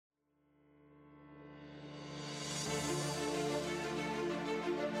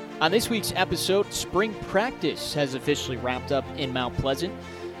On this week's episode, spring practice has officially wrapped up in Mount Pleasant.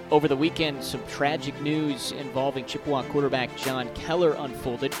 Over the weekend, some tragic news involving Chippewa quarterback John Keller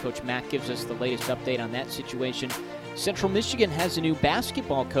unfolded. Coach Mack gives us the latest update on that situation. Central Michigan has a new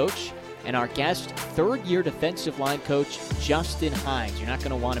basketball coach, and our guest, third-year defensive line coach Justin Hines. You're not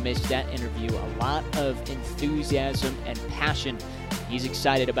going to want to miss that interview. A lot of enthusiasm and passion. He's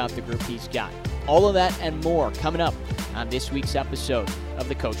excited about the group he's got. All of that and more coming up on this week's episode of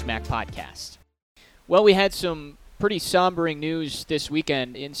the Coach Mack Podcast. Well, we had some pretty sombering news this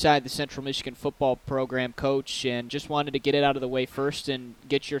weekend inside the Central Michigan football program, Coach, and just wanted to get it out of the way first and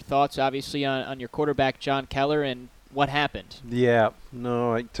get your thoughts, obviously, on your quarterback, John Keller, and what happened. Yeah,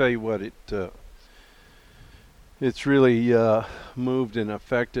 no, I tell you what, it's really moved and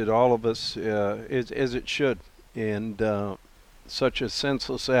affected all of us as it should, and such a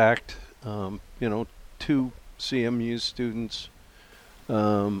senseless act. Two CMU students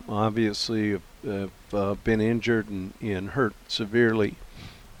obviously have been injured and hurt severely,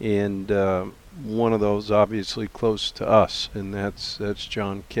 and one of those obviously close to us, and that's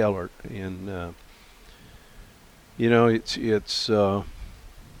John Keller. And it's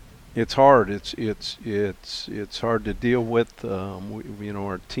hard. It's hard to deal with.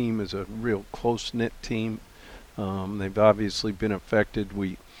 Our team is a real close-knit team. They've obviously been affected.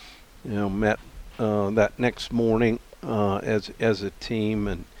 We met that next morning as a team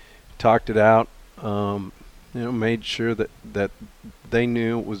and talked it out. Made sure that they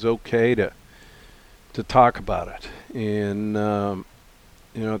knew it was okay to talk about it. And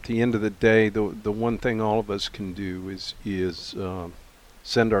at the end of the day, the one thing all of us can do is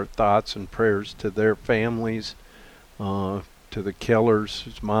send our thoughts and prayers to their families, to the Kellers,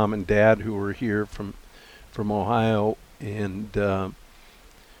 his mom and dad who were here from Ohio, and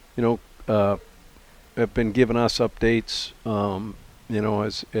have been giving us updates,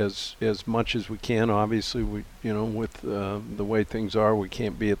 as much as we can. Obviously, we with the way things are, we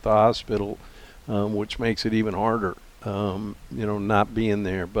can't be at the hospital, which makes it even harder. Not being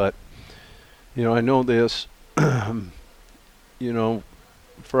there, but I know this.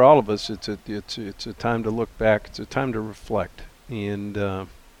 For all of us, it's a time to look back. It's a time to reflect, and a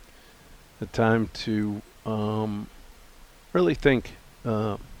time to really think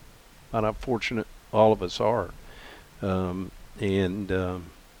about how fortunate all of us are, and I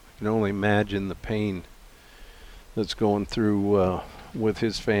can only imagine the pain that's going through with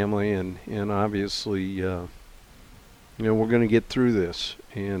his family, and obviously, we're going to get through this,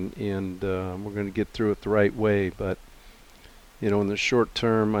 and we're going to get through it the right way. But in the short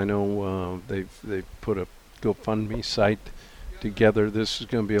term, I know they've put a GoFundMe site together. This is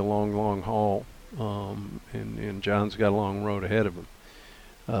going to be a long haul, and John's got a long road ahead of him.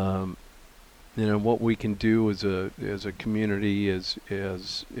 What we can do as a community, as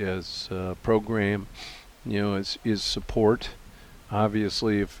a program, is support.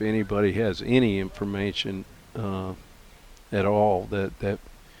 Obviously, if anybody has any information at all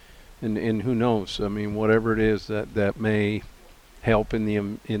and who knows, whatever it is that may help in the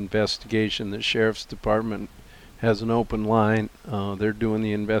investigation. The Sheriff's Department has an open line. They're doing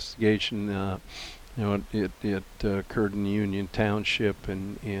the investigation. It occurred in Union Township,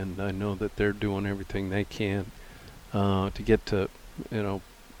 and I know that they're doing everything they can to get to,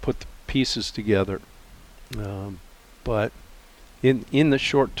 put the pieces together. But in the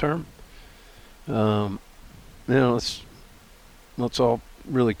short term, let's all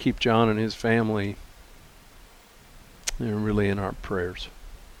really keep John and his family really in our prayers.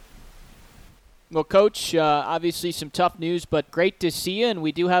 Well, Coach, obviously some tough news, but great to see you, and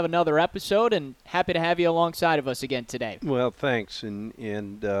we do have another episode, and happy to have you alongside of us again today. Well, thanks, and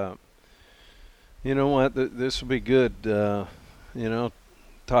you know what, this will be good. Talk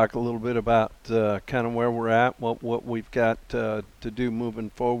a little bit about kind of where we're at, what we've got to do moving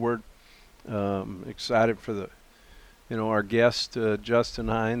forward. Excited for our guest Justin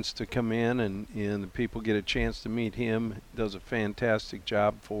Hines to come in, and the people get a chance to meet him. He does a fantastic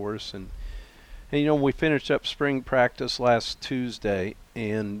job for us, and we finished up spring practice last Tuesday,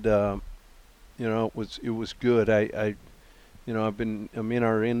 and it was good. I'm in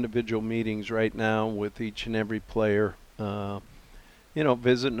our individual meetings right now with each and every player,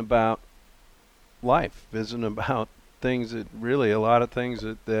 visiting about life, visiting about things that really, a lot of things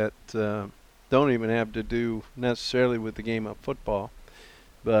that don't even have to do necessarily with the game of football,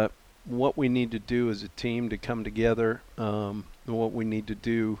 but what we need to do as a team to come together, and what we need to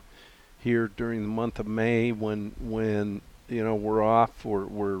do here during the month of May when we're off,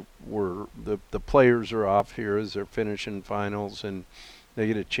 we're the players are off here as they're finishing finals, and they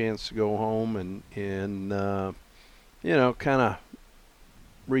get a chance to go home and kind of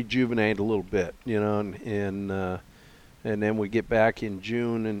rejuvenate a little bit, and then we get back in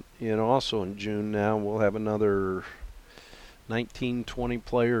June, and also in June now we'll have another 19, 20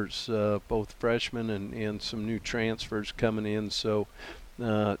 players, both freshmen and some new transfers coming in. So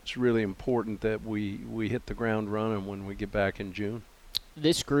it's really important that we hit the ground running when we get back in June.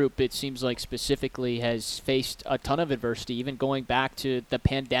 This group, it seems like specifically, has faced a ton of adversity, even going back to the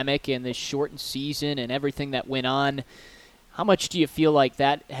pandemic and this shortened season and everything that went on. How much do you feel like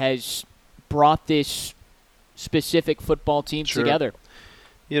that has brought this specific football team together?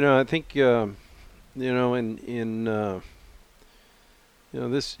 I think,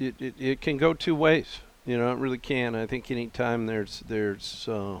 this it can go two ways. It really can. I think anytime there's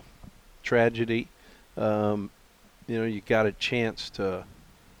tragedy, you got a chance to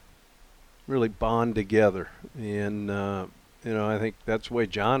really bond together, and I think that's the way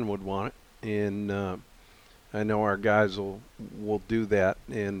John would want it, and I know our guys will do that,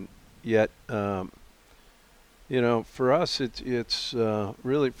 and yet for us it's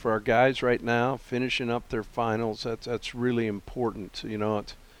really, for our guys right now finishing up their finals, that's really important.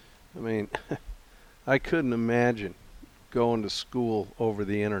 I couldn't imagine going to school over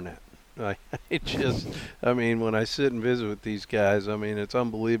the internet. When I sit and visit with these guys, it's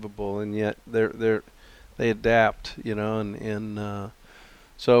unbelievable, and yet they adapt,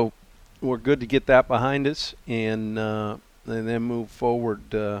 so we're good to get that behind us, and then move forward,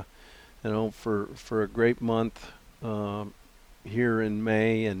 for a great month here in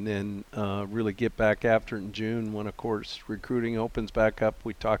May, and then really get back after it in June when, of course, recruiting opens back up.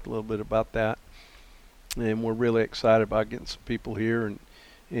 We talked a little bit about that, and we're really excited about getting some people here and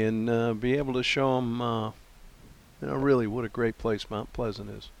be able to show them, really what a great place Mount Pleasant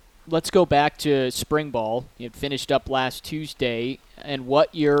is. Let's go back to spring ball. It finished up last Tuesday, and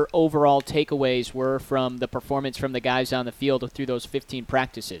what your overall takeaways were from the performance from the guys on the field through those 15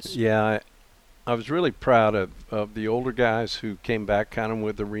 practices. Yeah, I was really proud of the older guys who came back kind of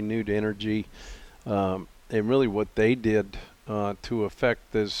with a renewed energy, and really what they did to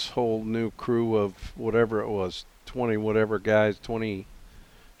affect this whole new crew of whatever it was, 20 whatever guys, 20.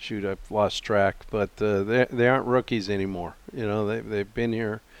 Shoot, I've lost track, but they aren't rookies anymore. They've been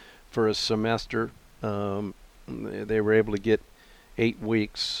here for a semester. They were able to get 8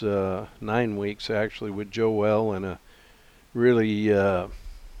 weeks, 9 weeks actually, with Joel, and a really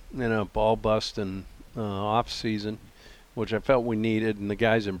ball busting off season, which I felt we needed, and the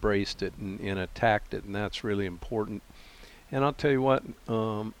guys embraced it and attacked it, and that's really important. And I'll tell you what,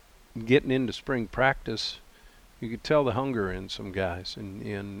 getting into spring practice, you could tell the hunger in some guys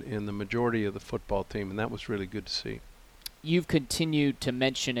in the majority of the football team, and that was really good to see. You've continued to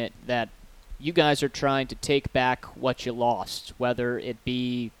mention it, that you guys are trying to take back what you lost, whether it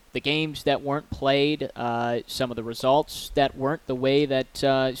be the games that weren't played, some of the results that weren't the way that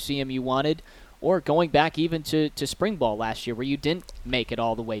CMU wanted, or going back even to spring ball last year where you didn't make it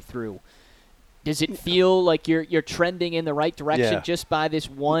all the way through. Does it feel like you're trending in the right direction just by this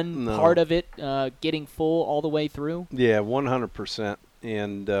one part of it getting full all the way through? Yeah, 100%.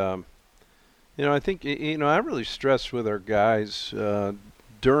 And, I think, I really stress with our guys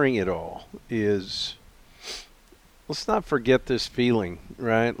during it all is let's not forget this feeling,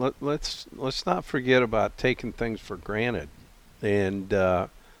 right? Let's not forget about taking things for granted. And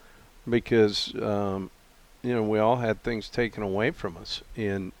because, we all had things taken away from us.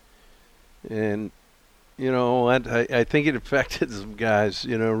 And I think it affected some guys,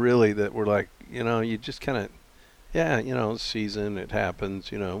 really, that were like, you just kind of, season, it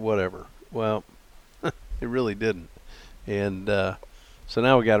happens, whatever. Well, it really didn't. And so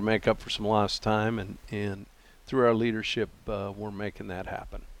now we got to make up for some lost time, and through our leadership, we're making that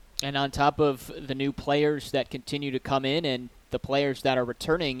happen. And on top of the new players that continue to come in and the players that are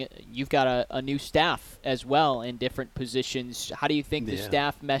returning, you've got a new staff as well in different positions. How do you think the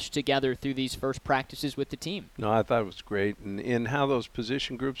staff meshed together through these first practices with the team? No, I thought it was great. And how those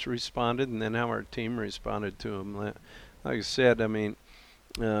position groups responded, and then how our team responded to them. Like I said, in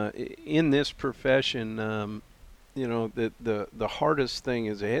this profession, the hardest thing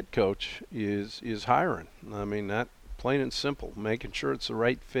as a head coach is hiring. That plain and simple, making sure it's the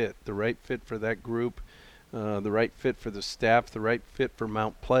right fit for that group, the right fit for the staff, the right fit for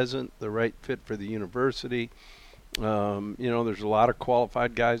Mount Pleasant, the right fit for the university. There's a lot of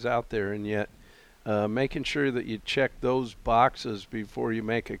qualified guys out there, and yet making sure that you check those boxes before you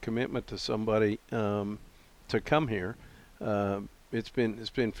make a commitment to somebody to come here. It's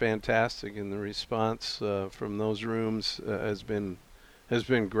been fantastic, and the response from those rooms has been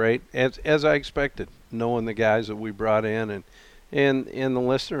great, as I expected, knowing the guys that we brought in, and the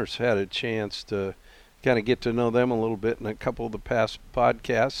listeners had a chance to kind of get to know them a little bit in a couple of the past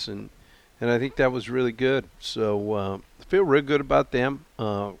podcasts, and I think that was really good. So feel real good about them.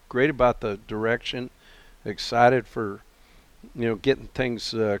 Great about the direction. Excited for getting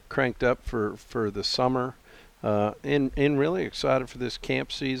things cranked up for the summer, and really excited for this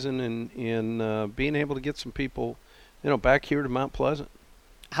camp season and being able to get some people back here to Mount Pleasant.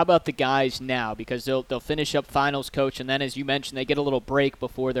 How about the guys now? Because they'll finish up finals, Coach, and then, as you mentioned, they get a little break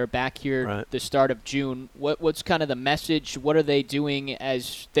before they're back here the start of June. What's kind of the message? What are they doing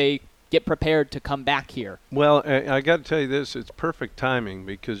as they get prepared to come back here? Well, I got to tell you this. It's perfect timing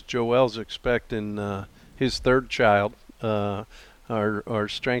because Joel's expecting his third child, our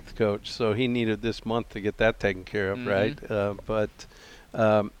strength coach, so he needed this month to get that taken care of, right? But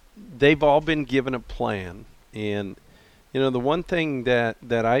they've all been given a plan, and the one thing that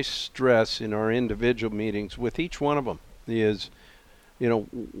I stress in our individual meetings with each one of them is,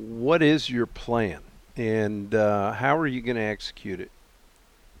 what is your plan, and how are you going to execute it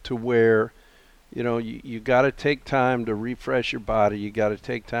to where, you got to take time to refresh your body, you got to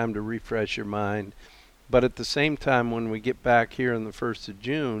take time to refresh your mind, but at the same time, when we get back here on the 1st of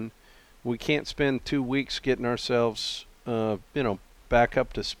June, we can't spend 2 weeks getting ourselves, back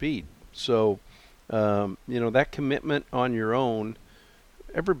up to speed. So, that commitment on your own,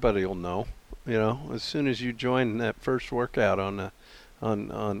 everybody will know. As soon as you join that first workout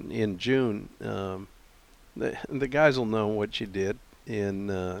in June, the guys will know what you did,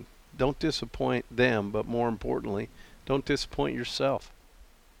 and don't disappoint them. But more importantly, don't disappoint yourself.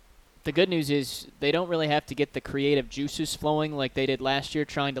 The good news is they don't really have to get the creative juices flowing like they did last year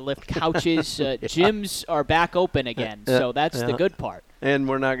trying to lift couches. Gyms are back open again, so that's the good part. And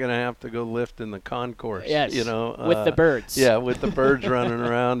we're not going to have to go lift in the concourse, yes, with the birds. Yeah, with the birds running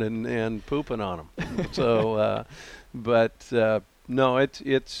around and pooping on them. So, no,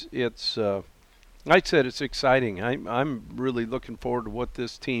 it's like I said, it's exciting. I'm really looking forward to what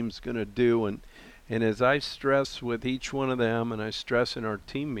this team's going to do, and as I stress with each one of them, and I stress in our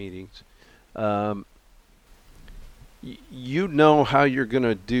team meetings, you know how you're going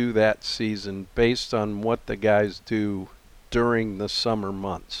to do that season based on what the guys do during the summer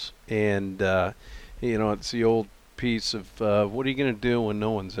months. And, it's the old piece of what are you going to do when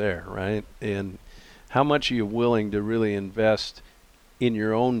no one's there, right? And how much are you willing to really invest in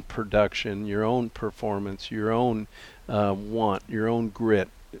your own production, your own performance, your own want, your own grit,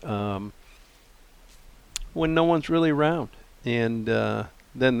 when no one's really around. And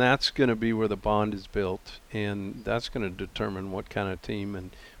then that's going to be where the bond is built, and that's going to determine what kind of team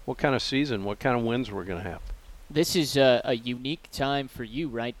and what kind of season, what kind of wins we're going to have. This is a unique time for you,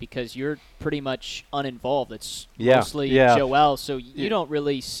 right? Because you're pretty much uninvolved. It's mostly Joel, so you don't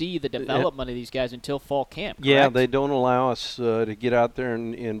really see the development of these guys until fall camp, correct? Yeah, they don't allow us to get out there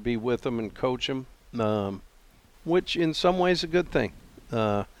and be with them and coach them, which in some ways is a good thing.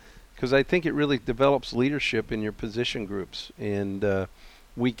 Because I think it really develops leadership in your position groups. And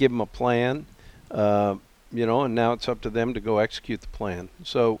we give them a plan, and now it's up to them to go execute the plan.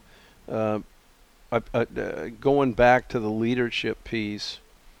 So going back to the leadership piece,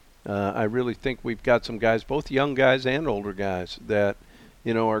 I really think we've got some guys, both young guys and older guys, that,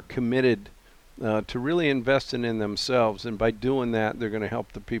 are committed to really investing in themselves. And by doing that, they're going to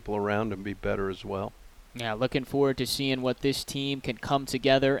help the people around them be better as well. Yeah, looking forward to seeing what this team can come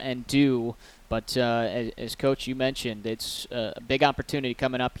together and do. But as Coach, you mentioned, it's a big opportunity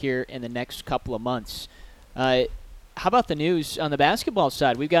coming up here in the next couple of months. How about the news on the basketball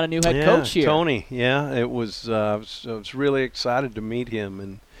side? We've got a new head coach here. Tony. Yeah, it was. I was really excited to meet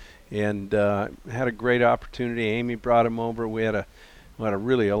him, and had a great opportunity. Amy brought him over. We had a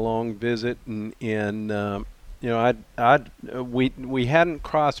really long visit, and we hadn't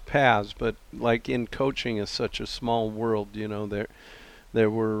crossed paths, but like in coaching is such a small world, there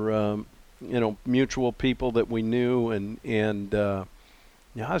were mutual people that we knew, and I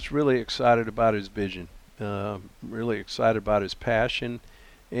was really excited about his vision, really excited about his passion,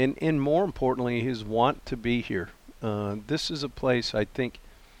 and more importantly, his want to be here. This is a place I think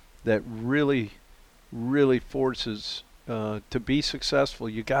that really, really forces to be successful.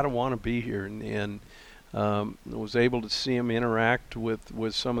 You got to want to be here, and was able to see him interact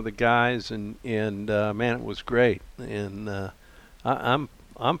with some of the guys, and man, it was great. And I'm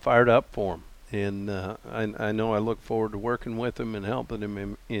fired up for him, and I know I look forward to working with him and helping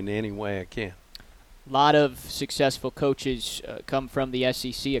him in any way I can. A lot of successful coaches come from the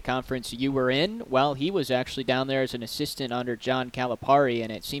SEC, a conference you were in. Well, he was actually down there as an assistant under John Calipari,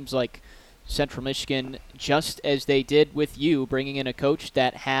 and it seems like Central Michigan, just as they did with you, bringing in a coach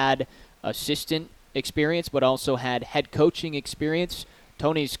that had assistant experience but also had head coaching experience,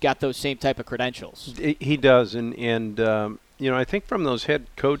 Tony's got those same type of credentials. He does, and I think from those head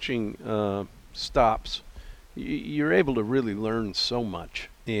coaching stops, you're able to really learn so much,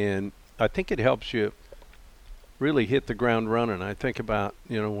 and I think it helps you really hit the ground running. I think about,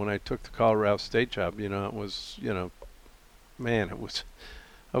 when I took the Colorado State job, it was, man, it was,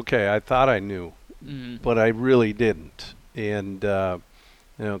 okay, I thought I knew, but I really didn't. And,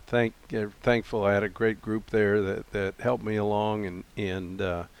 thankful I had a great group there that helped me along. And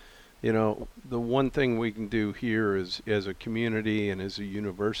the one thing we can do here as a community and as a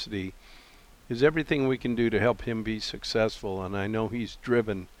university is everything we can do to help him be successful. And I know he's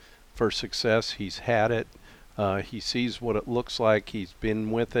driven for success. He's had it. He sees what it looks like. He's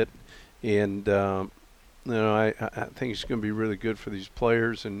been with it, and I think it's going to be really good for these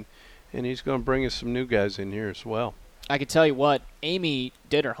players, and he's going to bring us some new guys in here as well. I can tell you what, Amy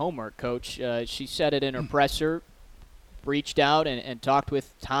did her homework, Coach. She said it in her presser, reached out and talked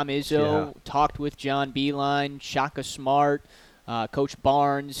with Tom Izzo, talked with John Beilein, Shaka Smart, Coach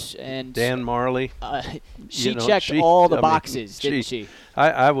Barnes, and Dan Marley. She checked all the boxes, didn't she?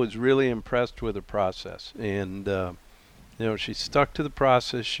 I was really impressed with the process, and she stuck to the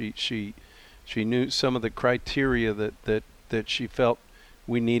process. She knew some of the criteria that she felt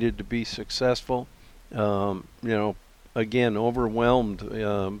we needed to be successful. Again,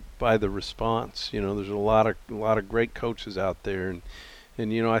 overwhelmed by the response. There's a lot of great coaches out there,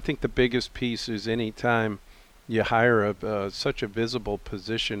 and I think the biggest piece is anytime you hire such a visible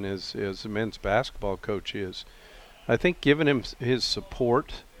position as a men's basketball coach is, I think giving him his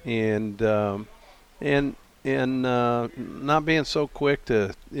support and not being so quick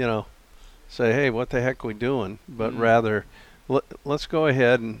to say, hey, what the heck are we doing, but rather let's go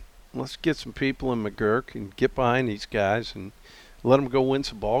ahead and let's get some people in McGurk and get behind these guys and let them go win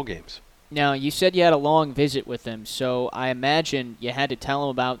some ball games. Now, you said you had a long visit with him, so I imagine you had to tell him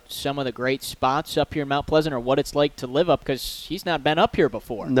about some of the great spots up here in Mount Pleasant or what it's like to live up, because he's not been up here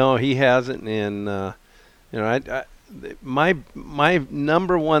before. No, he hasn't, and my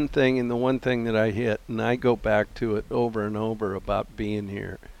number one thing and the one thing that I hit, and I go back to it over and over about being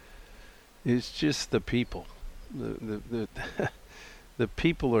here, is just the people. The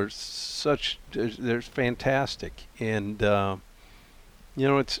people are they're fantastic, and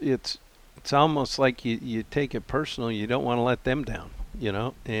it's almost like you take it personal. You don't want to let them down,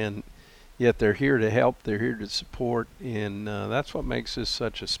 and yet they're here to help. They're here to support, and that's what makes this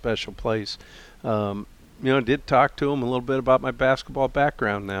such a special place. Did talk to him a little bit about my basketball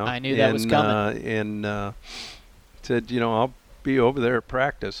background now. I knew that was coming. And said, I'll be over there at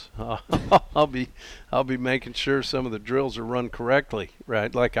practice. I'll be making sure some of the drills are run correctly,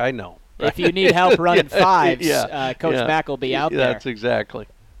 right? Like I know. Right? If you need help running fives, Coach Mack will be out there. That's exactly.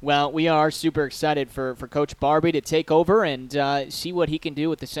 Well, we are super excited for Coach Barbie to take over and see what he can do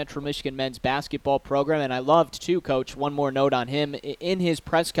with the Central Michigan men's basketball program. And I loved, too, Coach, one more note on him. In his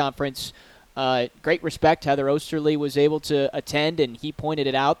press conference, great respect, Heather Osterly was able to attend, and he pointed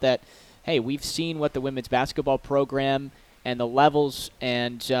it out that, hey, we've seen what the women's basketball program and the levels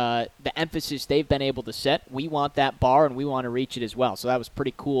and the emphasis they've been able to set. We want that bar, and we want to reach it as well. So that was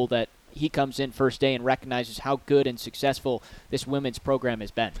pretty cool that he comes in first day and recognizes how good and successful this women's program has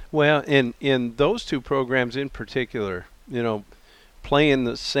been. Well, in those two programs in particular, playing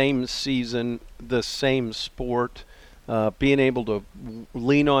the same season, the same sport, being able to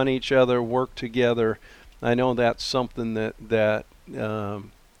lean on each other, work together, I know that's something that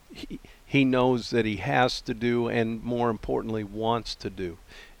he knows that he has to do and, more importantly, wants to do.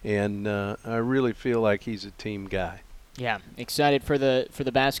 And I really feel like he's a team guy. Yeah, excited for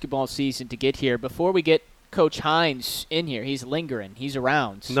the basketball season to get here. Before we get Coach Hines in here, he's lingering, he's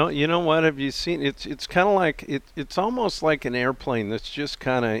around. No, you know what? Have you seen? It's kind of like it's almost like an airplane that's just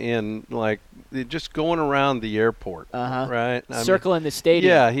kind of in just going around the airport, right? Circling the stadium.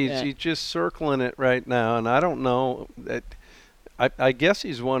 Yeah, he's just circling it right now, and I don't know. I guess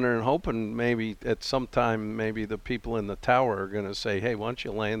he's wondering, hoping maybe at some time maybe the people in the tower are going to say, hey, why don't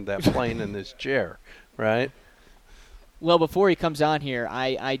you land that plane in this chair, right? Well, before he comes on here,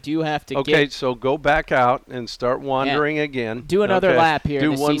 I do have to Okay, so go back out and start wandering again. Do another lap here.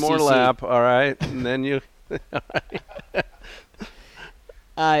 Do in the one CCC. more lap, all right, and then you.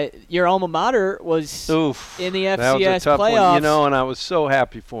 Your alma mater was in the FCS that was a tough playoffs. One. And I was so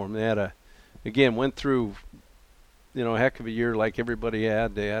happy for them. They had went through, a heck of a year like everybody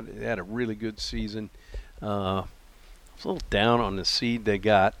had. They had a really good season. A little down on the seed they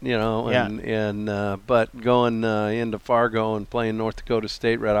got, but going into Fargo and playing North Dakota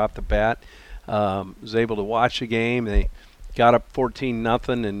State right off the bat, was able to watch the game. They got up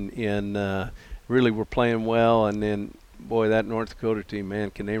 14-0 and really were playing well, and then boy, that North Dakota team,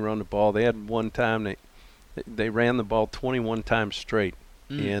 man, can they run the ball? They had one time they ran the ball 21 times straight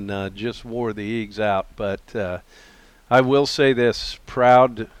and just wore the Eags out. But I will say this,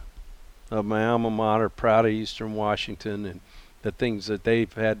 proud of my alma mater, proud of Eastern Washington and the things that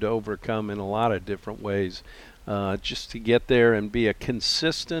they've had to overcome in a lot of different ways. Just to get there and be a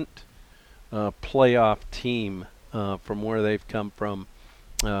consistent playoff team from where they've come from.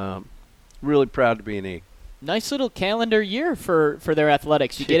 Really proud to be an Eagle. Nice little calendar year for their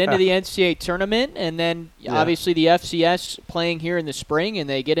athletics. You get into the NCAA tournament, and then obviously the FCS playing here in the spring, and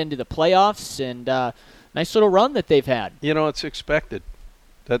they get into the playoffs, and nice little run that they've had. You know, it's expected.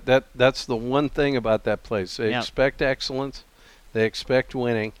 That's the one thing about that place. They expect excellence. They expect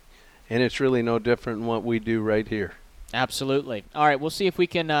winning, and it's really no different than what we do right here. Absolutely. All right, we'll see if we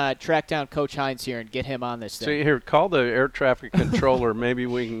can track down Coach Hines here and get him on this thing. See here, call the air traffic controller. Maybe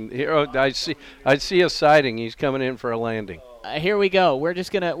we can. Here, I see a sighting. He's coming in for a landing. Here we go. We're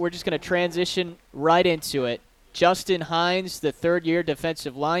just gonna transition right into it. Justin Hines, the third-year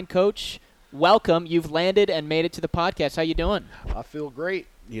defensive line coach. Welcome. You've landed and made it to the podcast. How you doing? I feel great.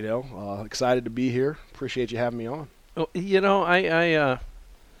 Excited to be here. Appreciate you having me on. Oh,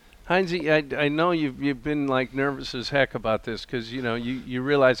 Heinzie, I know you've been like nervous as heck about this because you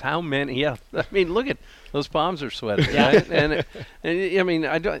realize how many. Yeah, I mean, look at those palms are sweating. Right? and I mean,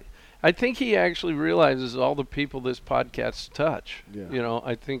 I think he actually realizes all the people this podcast touch. Yeah.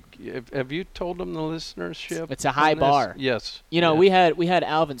 I think have you told him the listenership? It's a high bar. Yes. We had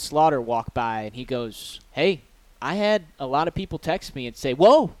Alvin Slaughter walk by and he goes, "Hey, I had a lot of people text me and say,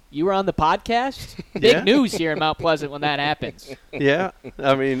 'Whoa, you were on the podcast?' Big news here in Mount Pleasant when that happens." Yeah,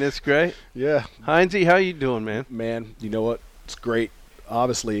 I mean, it's great. Yeah. Heinzie, how you doing, man? Man, you know what? It's great.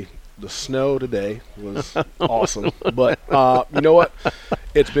 Obviously, the snow today was awesome. But you know what?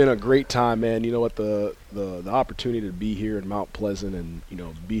 It's been a great time, man. You know what? The opportunity to be here in Mount Pleasant and,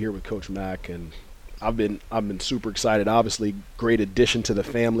 be here with Coach Mack, and I've been super excited. Obviously, great addition to the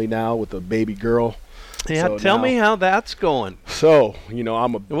family now with a baby girl. Yeah, so tell me how that's going. So,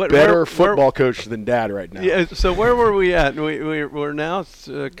 I'm a better football coach than Dad right now. Yeah. So where were we at? We're now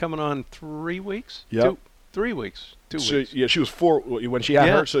coming on 3 weeks. Yep. 3 weeks. 2 weeks. Yeah, she was 4 when she had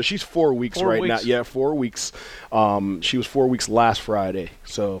her. So she's 4 weeks 4 right weeks. now. Yeah, 4 weeks. She was 4 weeks last Friday.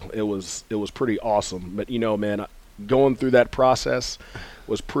 So it was pretty awesome. But man, going through that process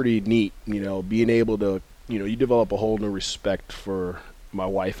was pretty neat. Being able to you develop a whole new respect for my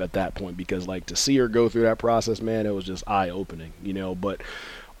wife at that point, because to see her go through that process, man, it was just eye-opening, but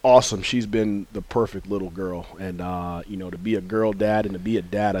awesome. She's been the perfect little girl, and to be a girl dad and to be a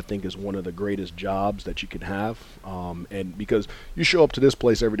dad, I think, is one of the greatest jobs that you can have, and because you show up to this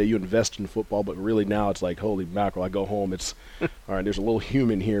place every day, you invest in football, but really now it's like, holy mackerel, I go home, it's all right, there's a little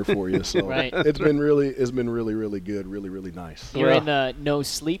human here for you. So right. It's been really good, really, really nice. You're in the no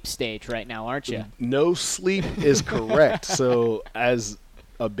sleep stage right now, aren't you? No sleep is correct. So as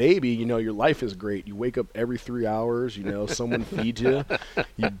a baby, your life is great. You wake up every 3 hours, someone feeds you,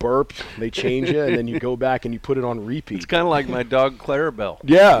 you burp, they change you, and then you go back and you put it on repeat. It's kind of like my dog Clarabelle.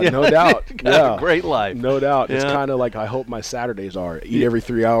 Yeah, no doubt. A great life. No doubt. Yeah. It's kind of like I hope my Saturdays are. Eat every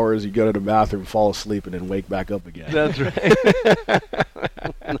 3 hours, you go to the bathroom, fall asleep, and then wake back up again. That's right.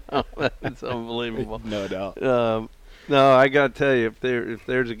 No, that's unbelievable. No doubt. No, I got to tell you, if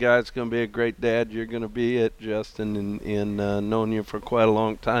there's a guy that's going to be a great dad, you're going to be it, Justin, and known you for quite a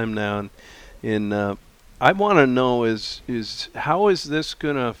long time now. And I want to know is how is this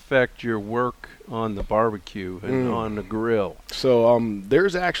going to affect your work on the barbecue and on the grill? So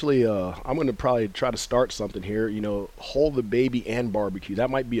there's actually I'm going to probably try to start something here. Hold the baby and barbecue.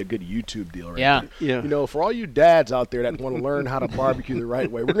 That might be a good YouTube deal, right? Yeah. There. Yeah. For all you dads out there that want to learn how to barbecue the right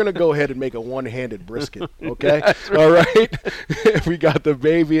way, we're going to go ahead and make a one-handed brisket. Okay. Right. All right. We got the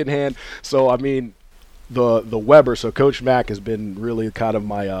baby in hand. So I mean, the Weber. So Coach Mack has been really kind of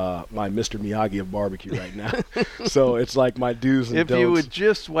my my Mr. Miyagi of barbecue right now. So it's like my do's and don'ts. If you would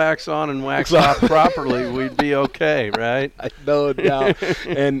just wax on and wax off properly, we'd be okay, right? No doubt.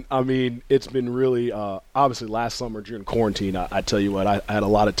 And I mean, it's been really obviously last summer during quarantine. I tell you what, I had a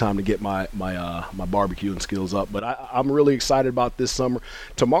lot of time to get my barbecuing skills up. But I'm really excited about this summer.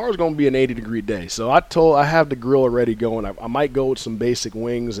 Tomorrow's going to be an 80-degree day, so I have the grill already going. I might go with some basic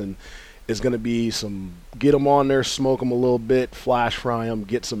wings, and it's going to be get them on there, smoke them a little bit, flash fry them,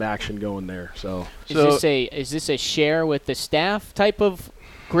 get some action going there. So is this a share with the staff type of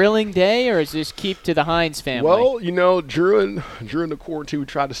grilling day, or is this keep to the Hines family? Well, during the quarantine, we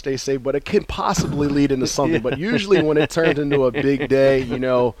try to stay safe, but it can possibly lead into something. But usually when it turns into a big day,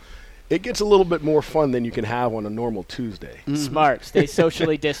 it gets a little bit more fun than you can have on a normal Tuesday. Mm-hmm. Smart. Stay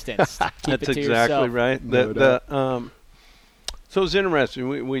socially distanced. Keep That's it to exactly yourself. right. No doubt. So it's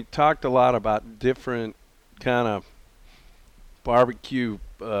interesting. We talked a lot about different kind of barbecue,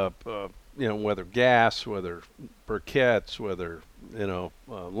 whether gas, whether briquettes, whether,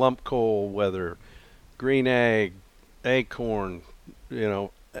 lump coal, whether green egg, acorn,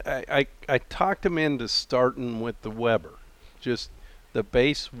 I talked him into starting with the Weber, just the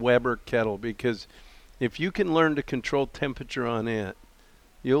base Weber kettle, because if you can learn to control temperature on it,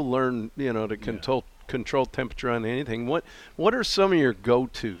 you'll learn, to control temperature on anything. What are some of your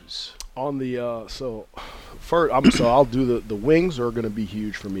go-tos? On the I'll do the wings are going to be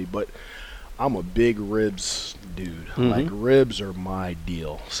huge for me, but I'm a big ribs dude. Mm-hmm. Like, ribs are my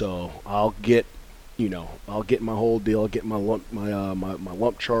deal. So I'll get my whole deal. I'll get my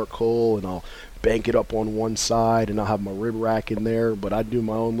lump charcoal, and I'll bank it up on one side, and I'll have my rib rack in there. But I do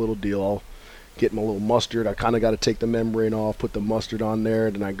my own little deal. I'll get my little mustard. I kind of got to take the membrane off, put the mustard on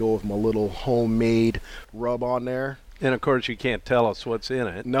there, then I go with my little homemade rub on there. And of course, you can't tell us what's in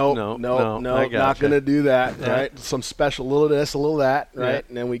it. No, not going to do that, Yeah. right? Some special, little this, a little that, right? Yeah.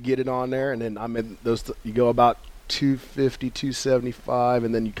 And then we get it on there, and then you go about 250, 275,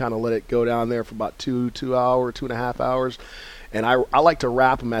 and then you kind of let it go down there for about 2.5 hours. And I like to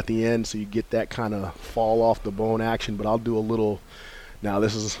wrap them at the end so you get that kind of fall off the bone action, but I'll do a little. Now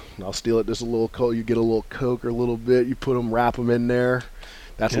I'll steal it. This is a little Coke. You get a little Coke or a little bit. You put them, wrap them in there.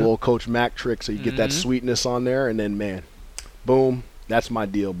 That's a little Coach Mac trick. So you get that sweetness on there, and then, man, boom, that's my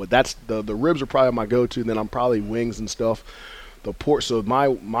deal. But that's the ribs are probably my go-to. Then I'm probably wings and stuff. The pork. So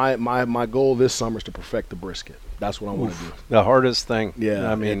my goal this summer is to perfect the brisket. That's what I want to do. The hardest thing.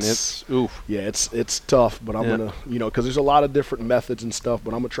 Yeah, I mean, it's oof. Yeah, it's tough, but I'm gonna, because there's a lot of different methods and stuff.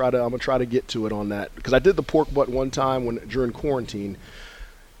 But I'm gonna try to get to it on that, because I did the pork butt one time during quarantine,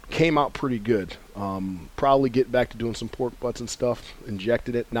 came out pretty good. Probably get back to doing some pork butts and stuff.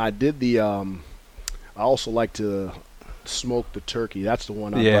 Injected it. Now I did I also like to smoke the turkey. That's the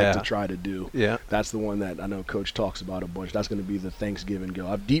one I'd like to try to do. Yeah, that's the one that I know Coach talks about a bunch. That's going to be the Thanksgiving go.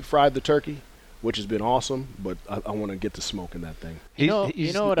 I've deep fried the turkey, which has been awesome, but I want to get to smoking that thing.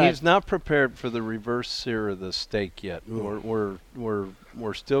 He's not prepared for the reverse sear of the steak yet. We're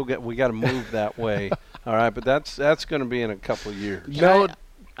still we got to move that way. All right, but that's going to be in a couple of years.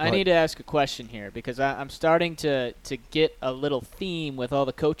 I need to ask a question here, because I'm starting to get a little theme with all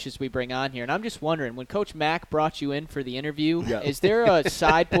the coaches we bring on here, and I'm just wondering, when Coach Mack brought you in for the interview, is there a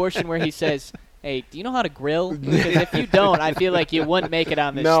side portion where he says, "Hey, do you know how to grill?" Because if you don't, I feel like you wouldn't make it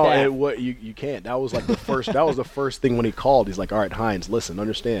on this staff. No, you can't. That was like the first. That was the first thing when he called. He's like, "All right, Hines, listen,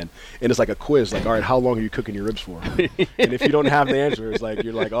 understand." And it's like a quiz. Like, "All right, how long are you cooking your ribs for?" And if you don't have the answer, it's like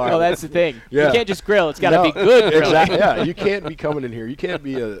you're like, "All right." Oh, that's the thing. Yeah. You can't just grill. It's got to be good grilling. Exactly. Yeah, you can't be coming in here. You can't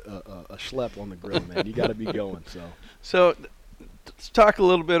be a schlep on the grill, man. You got to be going. So let's talk a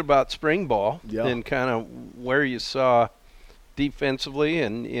little bit about spring ball Yeah. and kind of where you saw defensively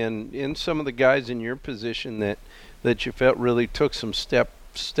and in some of the guys in your position that you felt really took some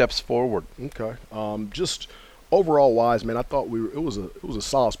steps forward. Okay. Just overall wise, man, I thought it was a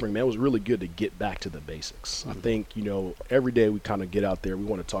solid spring, man. It was really good to get back to the basics. I think, every day we kind of get out there, we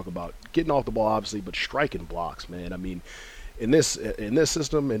want to talk about getting off the ball, obviously, but striking blocks, man. I mean, in this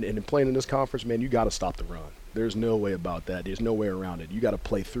system and in playing in this conference, man, you got to stop the run. There's no way about that. There's no way around it. You got to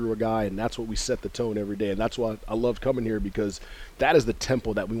play through a guy, and that's what we set the tone every day. And that's why I love coming here, because that is the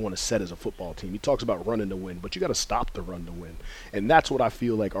tempo that we want to set as a football team. He talks about running to win, but you got to stop the run to win. And that's what I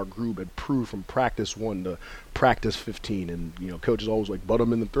feel like our group had proved from practice 1 to practice 15. And, coach is always like, butt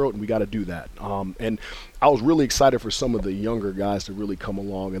them in the throat, and we got to do that. And I was really excited for some of the younger guys to really come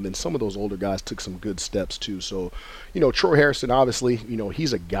along, and then some of those older guys took some good steps too. So, Troy Harrison, obviously,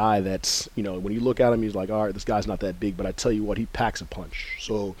 he's a guy that's, when you look at him, he's like, all right, this guy's not that big, but I tell you what, he packs a punch.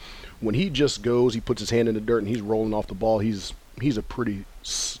 So when he just goes, he puts his hand in the dirt and he's rolling off the ball, he's a pretty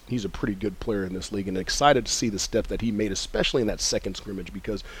good player in this league, and excited to see the step that he made, especially in that second scrimmage,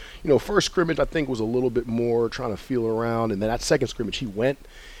 because first scrimmage I think was a little bit more trying to feel around, and then that second scrimmage he went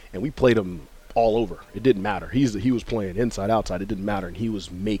and we played him all over. It didn't matter. He was playing inside, outside. It didn't matter, and he was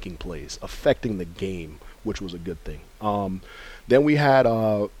making plays, affecting the game, which was a good thing. Then we had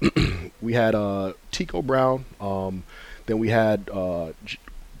Tico Brown. Then we had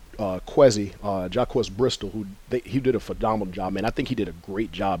Jaquez Bristol, he did a phenomenal job, man. I think he did a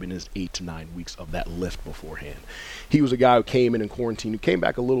great job in his 8 to 9 weeks of that lift beforehand. He was a guy who came in quarantine, who came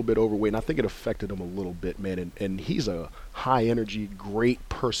back a little bit overweight, and I think it affected him a little bit, man. And he's a high energy, great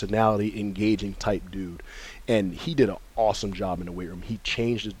personality, engaging type dude. And he did an awesome job in the weight room. He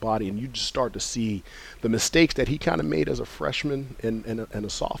changed his body, and you just start to see the mistakes that he kind of made as a freshman and a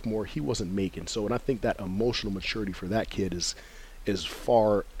sophomore, he wasn't making. So, and I think that emotional maturity for that kid is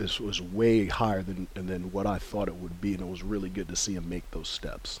was way higher than what I thought it would be, and it was really good to see him make those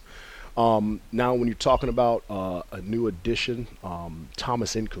steps. Now, when you're talking about a new addition,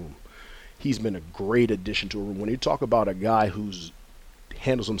 Thomas Incoom, he's been a great addition to a room. When you talk about a guy who's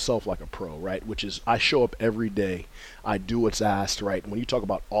handles himself like a pro, right? Which is, I show up every day, I do what's asked, right? When you talk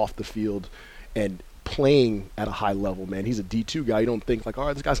about off the field and playing at a high level, man, he's a D2 guy. You don't think like, all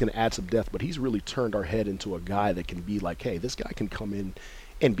right, this guy's going to add some depth, but he's really turned our head into a guy that can be like, hey, this guy can come in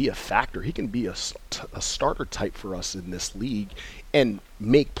and be a factor. He can be a starter type for us in this league and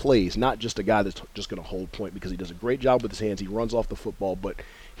make plays, not just a guy that's just going to hold point, because he does a great job with his hands. He runs off the football, but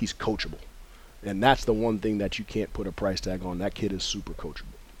he's coachable. And that's the one thing that you can't put a price tag on. That kid is super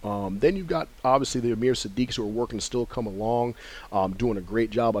coachable. Then you've got, obviously, the Amir Sadiqs who are working to still come along, doing a great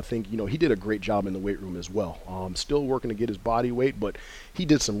job. I think, he did a great job in the weight room as well. Still working to get his body weight, but he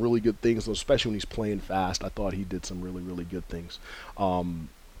did some really good things, especially when he's playing fast. I thought he did some really, really good things.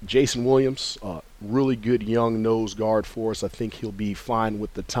 Jason Williams, really good young nose guard for us. I think he'll be fine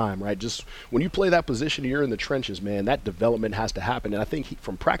with the time, right? Just when you play that position, you're in the trenches, man, that development has to happen. And I think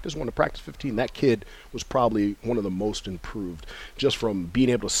from practice 1 to practice 15, that kid was probably one of the most improved, just from being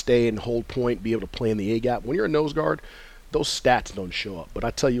able to stay and hold point, be able to play in the A-gap. When you're a nose guard, those stats don't show up. But I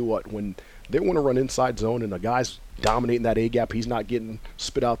tell you what, when they want to run inside zone and a guy's dominating that A-gap, he's not getting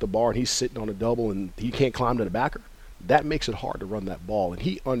spit out the bar and he's sitting on a double and he can't climb to the backer, that makes it hard to run that ball, and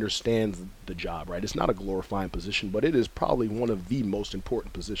he understands the job, right? It's not a glorifying position, but it is probably one of the most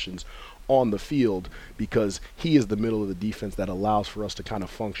important positions on the field, because he is the middle of the defense that allows for us to kind of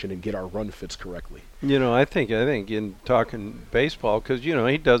function and get our run fits correctly. I think in talking baseball, because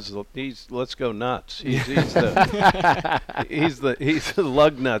he's let's go nuts. He's the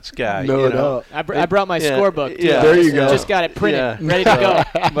lug nuts guy. No. I brought my scorebook. Yeah, there you go. Just got it printed, ready to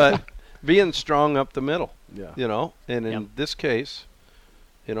go. But being strong up the middle. Yeah. And in this case,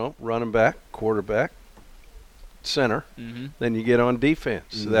 running back, quarterback, center, then you get on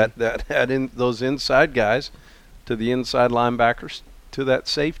defense. That those inside guys to the inside linebackers to that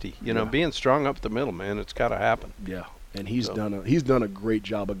safety. Being strong up the middle, man, it's got to happen. Yeah. And he's done a great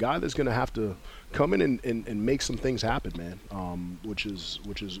job. A guy that's going to have to come in and make some things happen, man. Which is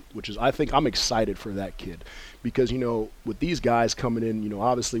I think I'm excited for that kid, because with these guys coming in,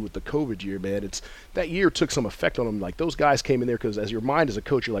 obviously with the COVID year, man, it's that year took some effect on them. Like, those guys came in there because as your mind as a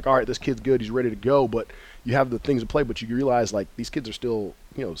coach, you're like, all right, this kid's good, he's ready to go, but you have the things to play, but you realize like these kids are still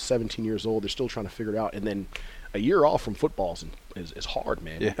 17 years old, they're still trying to figure it out, and then a year off from football is hard,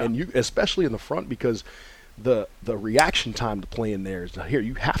 man. Yeah. And you especially in the front, because the reaction time to play in there is here.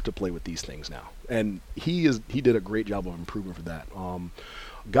 You have to play with these things now, and he did a great job of improving for that.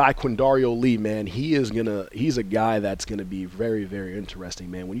 Guy Quindario Lee, man, he's a guy that's gonna be very, very interesting,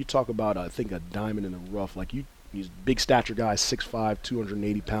 man. When you talk about I think a diamond in the rough, like he's a big stature guy, 6'5",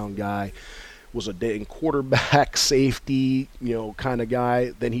 280-pound guy. Was a dang quarterback, safety, kind of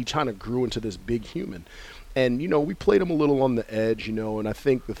guy. Then he kind of grew into this big human. And, we played him a little on the edge, and I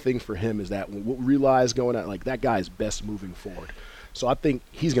think the thing for him is that what we realize going at, like, that guy is best moving forward. So I think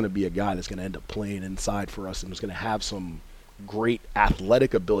he's going to be a guy that's going to end up playing inside for us and is going to have some great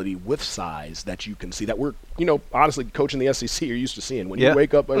athletic ability with size that you can see that we're, honestly, coaching the SEC, you're used to seeing. When you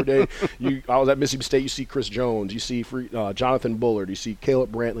wake up every day, I was at Mississippi State, you see Chris Jones, you see Jonathan Bullard, you see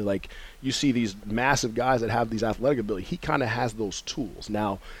Caleb Brantley, like, you see these massive guys that have these athletic ability. He kind of has those tools.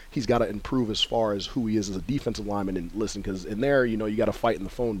 Now, he's got to improve as far as who he is as a defensive lineman. And listen, because in there, you got to fight in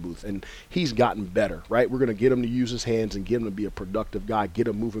the phone booth. And he's gotten better, right? We're going to get him to use his hands and get him to be a productive guy, get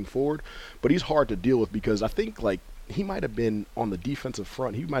him moving forward. But he's hard to deal with, because I think, like, he might have been on the defensive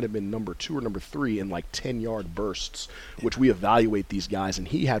front. He might have been number 2 or number 3 in like 10-yard bursts, which we evaluate these guys. And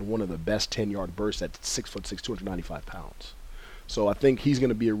he had one of the best 10-yard bursts at 6'6", 295 pounds. So I think he's going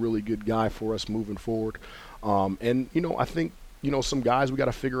to be a really good guy for us moving forward. And, I think, some guys we got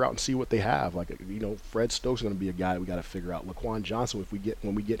to figure out and see what they have. Like, Fred Stokes is going to be a guy that we got to figure out. Laquan Johnson,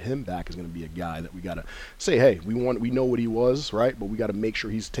 when we get him back, is going to be a guy that we got to say, hey, we know what he was, right? But we got to make sure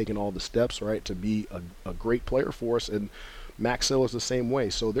he's taking all the steps, right, to be a great player for us. And Max Hill is the same way.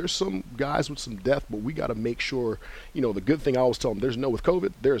 So there's some guys with some depth, but we got to make sure, the good thing I always tell them, with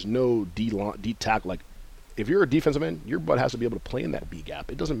COVID, there's no D tackle. Like, if you're a defensive end, your butt has to be able to play in that B gap.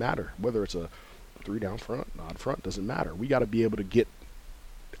 It doesn't matter whether it's a 3 down front, odd front, doesn't matter. We got to be able to get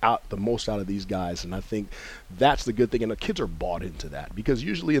out the most out of these guys, and I think that's the good thing. And the kids are bought into that, because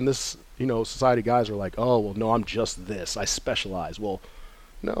usually in this, society, guys are like, oh, well, no, I'm just this. I specialize. Well,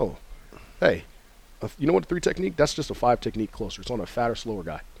 no. Hey, you know what, 3 technique? That's just a 5 technique closer. It's on a fatter, slower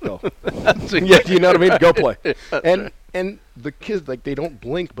guy. Go. Yeah, you know what I mean? Go play. And the kids, like, they don't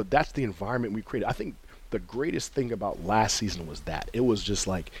blink, but that's the environment we created. I think the greatest thing about last season was that it was just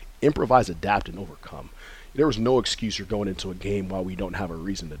like improvise, adapt, and overcome. There was no excuse you're going into a game while we don't have a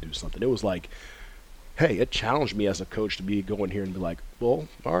reason to do something. It was like, hey, it challenged me as a coach to be going here and be like, well,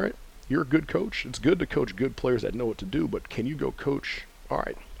 all right, you're a good coach. It's good to coach good players that know what to do, but can you go coach, all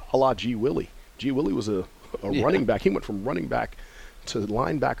right, a la G. Willie. G. Willie was a running back. He went from running back to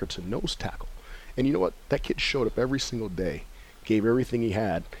linebacker to nose tackle. And you know what? That kid showed up every single day, gave everything he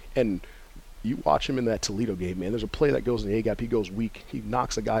had, and you watch him in that Toledo game, man. There's a play that goes in the A-gap. He goes weak. He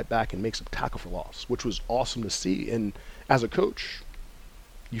knocks a guy back and makes a tackle for loss, which was awesome to see. And as a coach,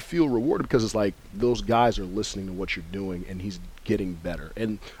 you feel rewarded because it's like those guys are listening to what you're doing, and he's getting better.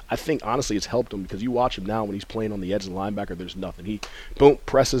 And I think, honestly, it's helped him because you watch him now when he's playing on the edge of the linebacker, there's nothing. He, boom,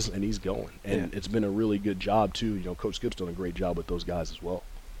 presses, and he's going. And it's been a really good job, too. You know, Coach Skip's done a great job with those guys as well.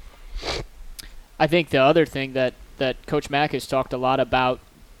 I think the other thing that Coach Mack has talked a lot about,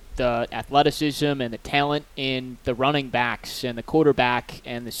 the athleticism and the talent in the running backs and the quarterback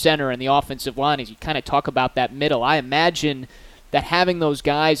and the center and the offensive line, as you kind of talk about that middle. I imagine that having those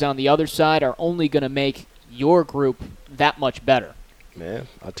guys on the other side are only going to make your group that much better. Man,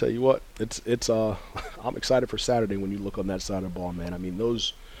 I'll tell you what, it's I'm excited for Saturday when you look on that side of the ball, man. I mean,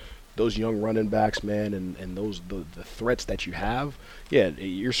 those young running backs, man, and those the threats that you have, yeah,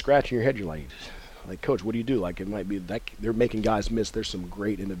 you're scratching your head. You're like, Coach, what do you do? Like, it might be that they're making guys miss. There's some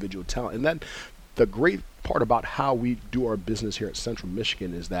great individual talent. And that the great part about how we do our business here at Central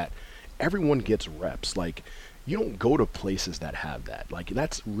Michigan is that everyone gets reps. Like, you don't go to places that have that. Like,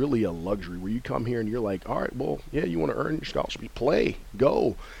 that's really a luxury where you come here and you're like, all right, well, yeah, you want to earn your scholarship, play,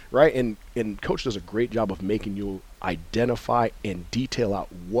 go, right? And Coach does a great job of making you identify and detail out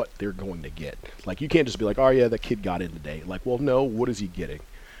what they're going to get. Like, you can't just be like, oh, yeah, that kid got in today. Like, well, no, what is he getting?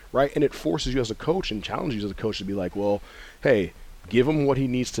 Right? And it forces you as a coach and challenges you as a coach to be like, well, hey, give him what he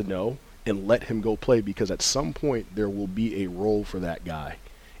needs to know and let him go play, because at some point there will be a role for that guy.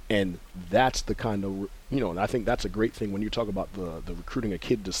 And that's the kind of, and I think that's a great thing when you talk about the recruiting a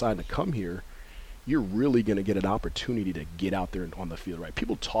kid deciding to come here. You're really going to get an opportunity to get out there and on the field, right?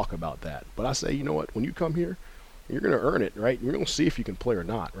 People talk about that. But I say, you know what? When you come here, you're going to earn it, right? You're going to see if you can play or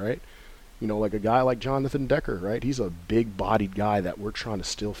not, right? Like a guy like Jonathan Decker, right? He's a big-bodied guy that we're trying to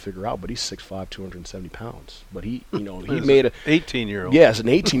still figure out, but he's 6'5", 270 pounds. But he made a 18-year-old. Yes, an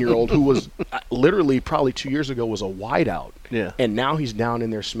 18-year-old who was literally probably 2 years ago was a wideout. Yeah. And now he's down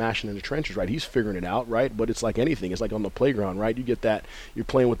in there smashing in the trenches, right? He's figuring it out, right? But it's like anything. It's like on the playground, right? You get that. You're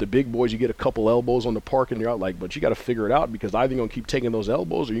playing with the big boys. You get a couple elbows on the park, and you're out but you got to figure it out, because either you're going to keep taking those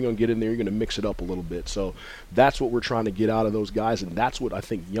elbows or you're going to get in there, you're going to mix it up a little bit. So that's what we're trying to get out of those guys, and that's what I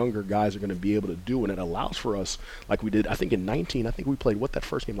think younger guys are going to be able to do. And it allows for us, like we did, I think in 19, I think we played, that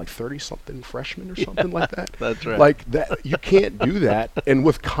first game, like 30-something freshmen or something like that. That's right. Like that, you can't do that. And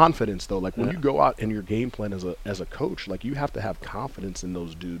with confidence, though, like when you go out and your game plan as a coach, like you have to have confidence in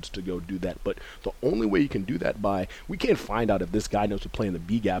those dudes to go do that. But the only way you can do that we can't find out if this guy knows to play in the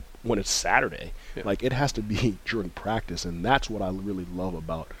B-gap when it's Saturday. Yeah. Like, it has to be during practice, and that's what I really love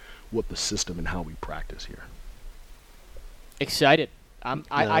about what the system and how we practice here. Excited.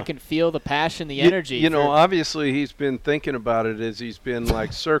 I can feel the passion, the energy. Obviously he's been thinking about it as he's been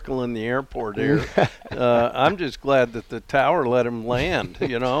like circling the airport here. I'm just glad that the tower let him land.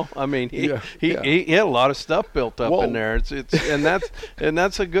 I mean, he had a lot of stuff built up in there. And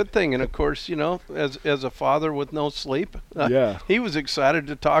that's a good thing. And of course, as a father with no sleep, he was excited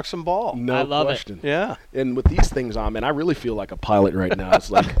to talk some ball. No question. Yeah. And with these things on, man, I really feel like a pilot right now. It's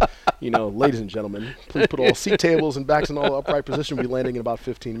like, ladies and gentlemen, please put all seat tables and backs in all upright position. We'll be landing in about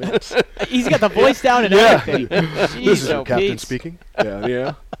 15 minutes. He's got the voice down and everything. Jeez, this is your captain speaking.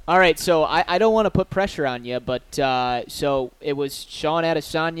 Yeah. All right, so I don't want to put pressure on you, but so it was Sean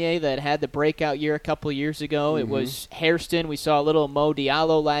Adesanya that had the breakout year a couple of years ago. Mm-hmm. It was Hairston. We saw a little Mo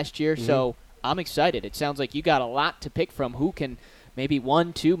Diallo last year. Mm-hmm. So I'm excited. It sounds like you got a lot to pick from. Who can maybe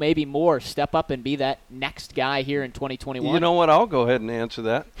 1, 2, maybe more step up and be that next guy here in 2021? You know what? I'll go ahead and answer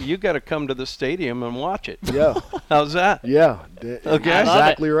that. You got to come to the stadium and watch it. Yeah. How's that? Yeah. Okay.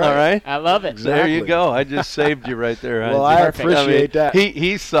 Exactly right. All right. I love it. Exactly. There you go. I just saved you right there. Well, I appreciate that.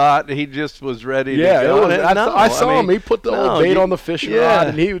 He saw it. He just was ready to go. I saw him. He put the old bait on the fishing rod,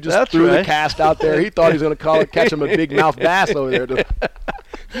 and he just threw the cast out there. He thought he was going to catch him a big mouth bass over there.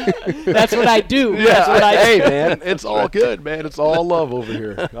 That's what I do. Yeah, That's what I do. Hey, man, it's all good, man. It's all love over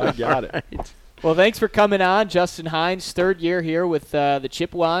here. I got it. Well, thanks for coming on, Justin Hines, third year here with the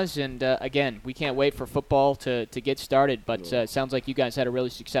Chippewas. And, again, we can't wait for football to get started. But it sounds like you guys had a really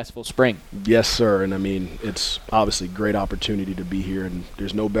successful spring. Yes, sir. And, I mean, it's obviously a great opportunity to be here. And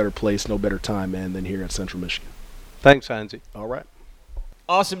there's no better place, no better time, man, than here at Central Michigan. Thanks, Hinesy. All right.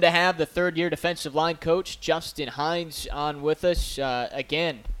 Awesome to have the third-year defensive line coach, Justin Hines, on with us.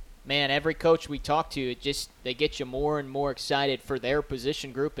 Again, man, every coach we talk to, they get you more and more excited for their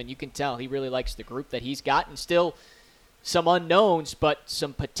position group, and you can tell he really likes the group that he's got, and still some unknowns, but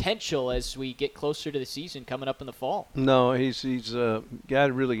some potential as we get closer to the season coming up in the fall. No, he's a guy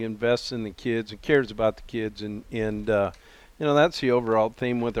that really invests in the kids and cares about the kids, and that's the overall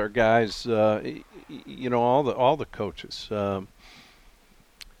theme with our guys. All the coaches.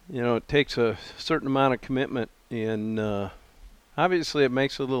 It takes a certain amount of commitment, and obviously it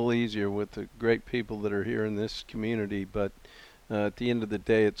makes it a little easier with the great people that are here in this community, but at the end of the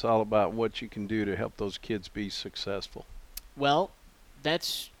day, it's all about what you can do to help those kids be successful. Well,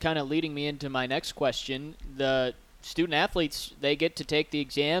 that's kind of leading me into my next question. The student athletes, they get to take the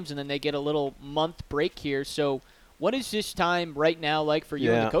exams, and then they get a little month break here. So what is this time right now like for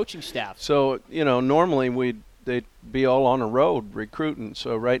you and the coaching staff? So, normally they'd be all on the road recruiting.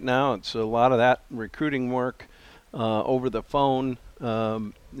 So right now it's a lot of that recruiting work over the phone,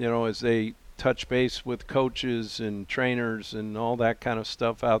 as they touch base with coaches and trainers and all that kind of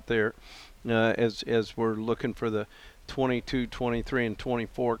stuff out there as we're looking for the 22, 23, and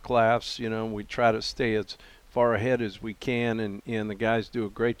 24 class. We try to stay as far ahead as we can, and the guys do a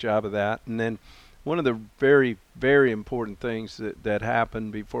great job of that. And then one of the very, very important things that happen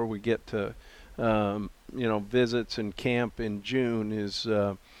before we get to visits and camp in June is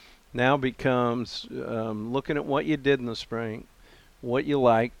now becomes looking at what you did in the spring, what you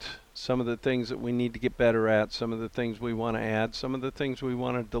liked, some of the things that we need to get better at, some of the things we want to add, some of the things we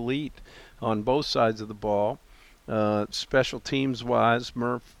want to delete on both sides of the ball. Special teams wise,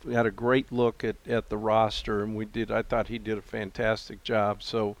 Murph had a great look at the roster, and I thought he did a fantastic job.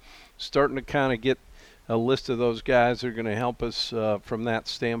 So starting to kind of get a list of those guys that are going to help us from that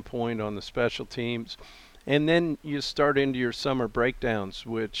standpoint on the special teams. And then you start into your summer breakdowns,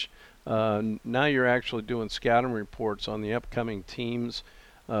 which now you're actually doing scouting reports on the upcoming teams.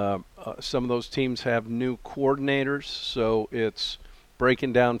 Some of those teams have new coordinators, so it's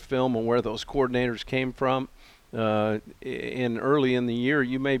breaking down film on where those coordinators came from. Early in the year,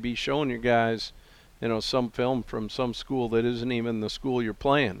 you may be showing your guys, some film from some school that isn't even the school you're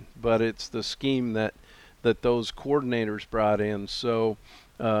playing, but it's the scheme that those coordinators brought in. So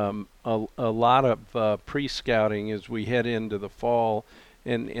a lot of pre-scouting as we head into the fall,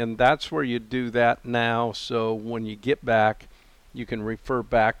 and that's where you do that now. So when you get back, you can refer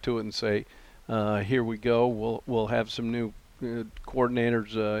back to it and say, here we go. We'll have some new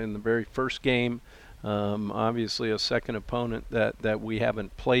coordinators in the very first game. Obviously a second opponent that we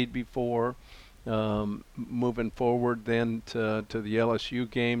haven't played before. Moving forward then to the LSU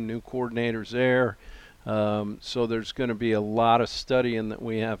game, new coordinators there. So there's going to be a lot of studying that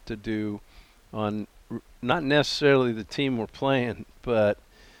we have to do on not necessarily the team we're playing, but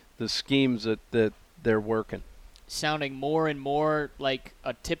the schemes that they're working. Sounding more and more like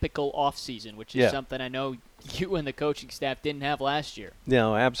a typical off-season, which is something I know you and the coaching staff didn't have last year.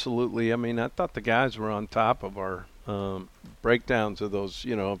 No, absolutely. I mean, I thought the guys were on top of our breakdowns of those,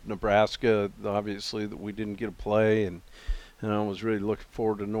 Nebraska, obviously, that we didn't get to play, and I was really looking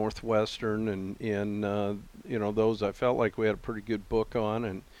forward to Northwestern, and those I felt like we had a pretty good book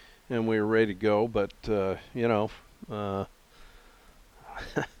on, and we were ready to go, but,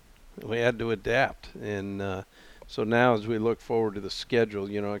 we had to adapt. And so now as we look forward to the schedule,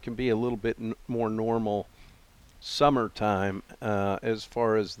 it can be a little bit more normal summertime as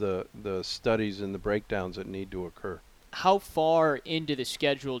far as the studies and the breakdowns that need to occur. How far into the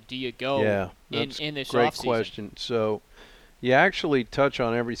schedule do you go in this offseason? Great question. So you actually touch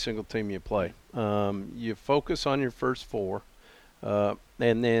on every single team you play. You focus on your first four, and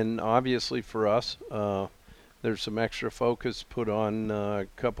then obviously for us, there's some extra focus put on a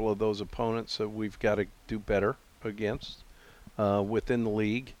couple of those opponents that we've got to do better against within the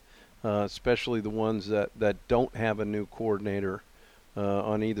league, especially the ones that don't have a new coordinator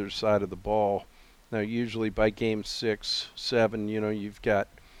on either side of the ball. Now, usually by game 6, 7, you've got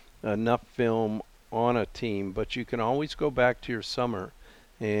enough film on a team, but you can always go back to your summer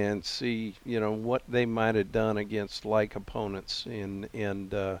and see, what they might have done against like opponents, and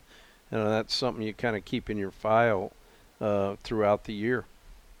that's something you kind of keep in your file throughout the year.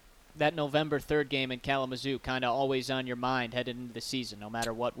 That November 3rd game in Kalamazoo kind of always on your mind headed into the season, no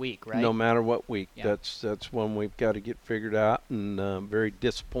matter what week, right? No matter what week. Yeah. That's one we've got to get figured out, and very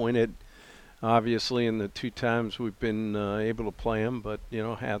disappointed, obviously, in the 2 times we've been able to play them. But,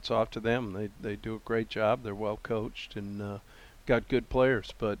 hats off to them. They do a great job. They're well coached and got good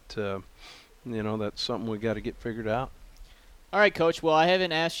players. But, that's something we got to get figured out. All right, Coach. Well, I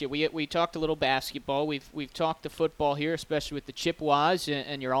haven't asked you. We talked a little basketball. We've talked the football here, especially with the Chippewas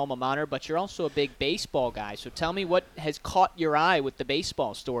and your alma mater. But you're also a big baseball guy. So tell me what has caught your eye with the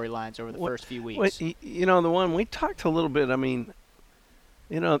baseball storylines over the first few weeks. The one we talked a little bit. I mean,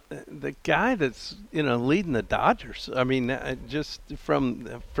 the guy that's leading the Dodgers. I mean, just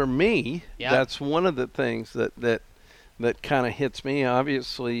for me, that's one of the things that kind of hits me.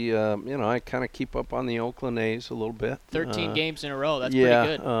 Obviously, I kind of keep up on the Oakland A's a little bit. 13 games in a row. That's pretty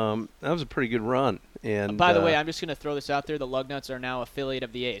good. That was a pretty good run. And by the way, I'm just going to throw this out there. The Lugnuts are now affiliate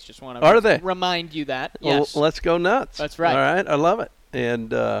of the A's. Just want to remind you that. Yes. Well, let's go nuts. That's right. All right. I love it. And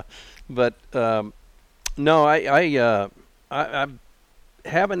no, I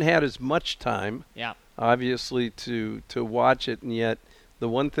haven't had as much time. Yeah. Obviously to watch it, and yet the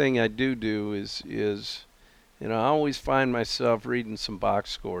one thing I do is I always find myself reading some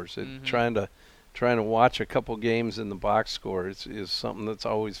box scores and trying to watch a couple games in the box score is something that's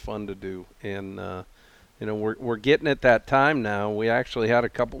always fun to do. And we're getting at that time now. We actually had a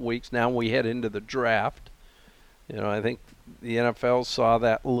couple weeks. Now we head into the draft. I think the NFL saw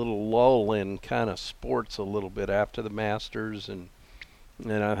that little lull in kind of sports a little bit after the Masters, and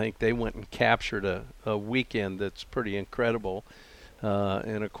I think they went and captured a weekend that's pretty incredible.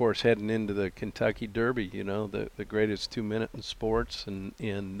 And of course, heading into the Kentucky Derby, the greatest 2 minute in sports, and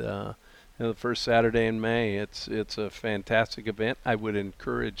the first Saturday in May, it's a fantastic event. I would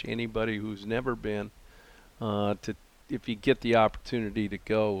encourage anybody who's never been if you get the opportunity to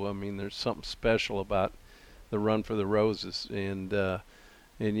go. I mean, there's something special about the Run for the Roses, and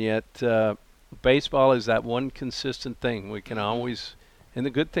yet baseball is that one consistent thing. We can always, and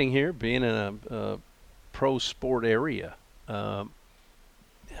the good thing here, being in a pro sport area.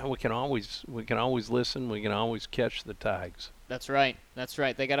 We can always listen. We can always catch the Tigers. That's right.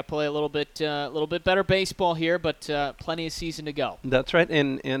 They got to play a little bit better baseball here, but plenty of season to go. That's right.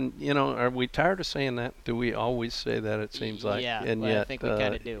 And are we tired of saying that? Do we always say that? It seems like. Yeah. And yet, I think we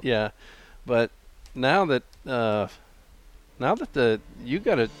kind of do. Yeah, but now that you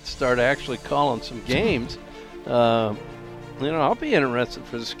got to start actually calling some games. I'll be interested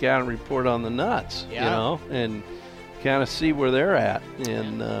for the scouting report on the Nuts. Yeah. And kind of see where they're at,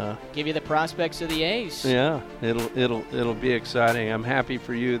 and give you the prospects of the A's. Yeah, it'll be exciting. I'm happy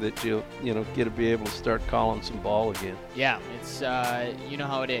for you that you'll get to be able to start calling some ball again. Yeah, it's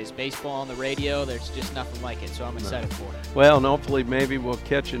how it is. Baseball on the radio, there's just nothing like it. So I'm excited for it. Well, and hopefully maybe we'll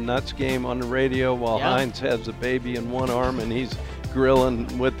catch a Nuts game on the radio while Hines has a baby in one arm and he's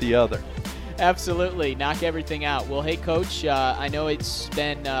grilling with the other. Absolutely, knock everything out. Well, hey, Coach, I know it's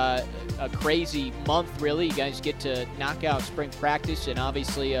been a crazy month, really. You guys get to knock out spring practice, and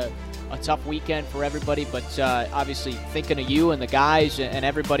obviously a tough weekend for everybody, but obviously thinking of you and the guys and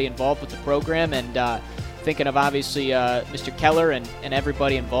everybody involved with the program, and thinking of obviously Mr. Keller and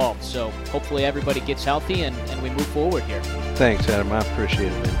everybody involved. So hopefully everybody gets healthy and we move forward here. Thanks, Adam. I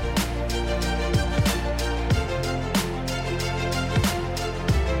appreciate it, man.